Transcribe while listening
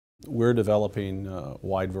We're developing a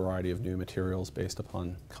wide variety of new materials based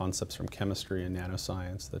upon concepts from chemistry and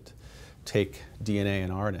nanoscience that take DNA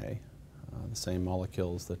and RNA, the same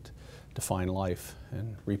molecules that define life,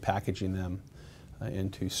 and repackaging them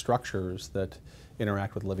into structures that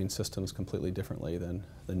interact with living systems completely differently than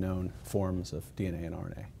the known forms of DNA and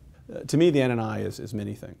RNA. To me, the NNI is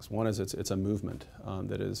many things. One is it's a movement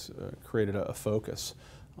that has created a focus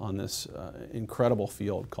on this incredible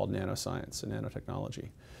field called nanoscience and nanotechnology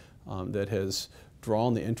that has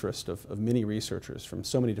drawn the interest of many researchers from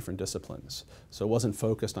so many different disciplines. So it wasn't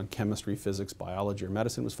focused on chemistry, physics, biology, or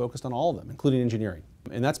medicine. It was focused on all of them, including engineering.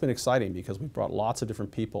 And that's been exciting because we've brought lots of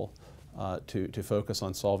different people to focus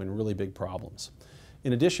on solving really big problems.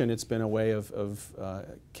 In addition, it's been a way of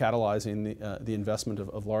catalyzing the investment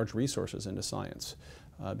of large resources into science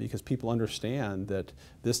because people understand that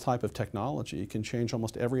this type of technology can change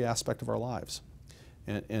almost every aspect of our lives.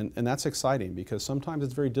 And that's exciting because sometimes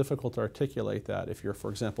it's very difficult to articulate that if you're, for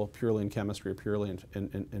example, purely in chemistry or purely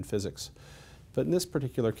in physics. But in this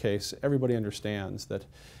particular case, everybody understands that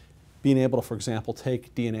being able to, for example,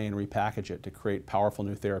 take DNA and repackage it to create powerful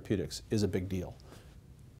new therapeutics is a big deal.